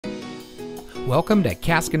Welcome to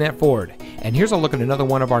Caskinette Ford, and here's a look at another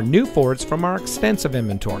one of our new Fords from our extensive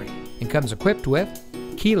inventory. It comes equipped with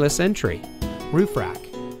keyless entry, roof rack,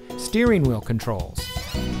 steering wheel controls,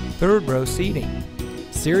 third row seating,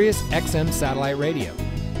 Sirius XM satellite radio,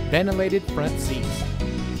 ventilated front seats,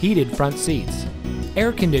 heated front seats,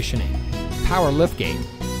 air conditioning, power liftgate,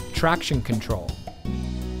 traction control.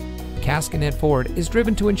 Caskinette Ford is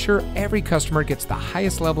driven to ensure every customer gets the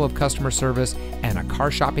highest level of customer service and a car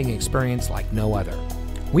shopping experience like no other.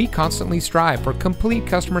 We constantly strive for complete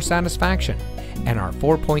customer satisfaction, and our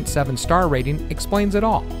 4.7 star rating explains it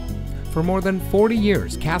all. For more than 40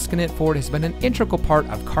 years, Caskinette Ford has been an integral part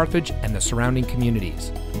of Carthage and the surrounding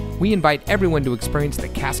communities. We invite everyone to experience the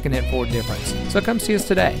Caskinette Ford difference, so come see us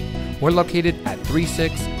today. We're located at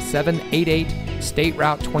 36788 State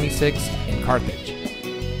Route 26 in Carthage.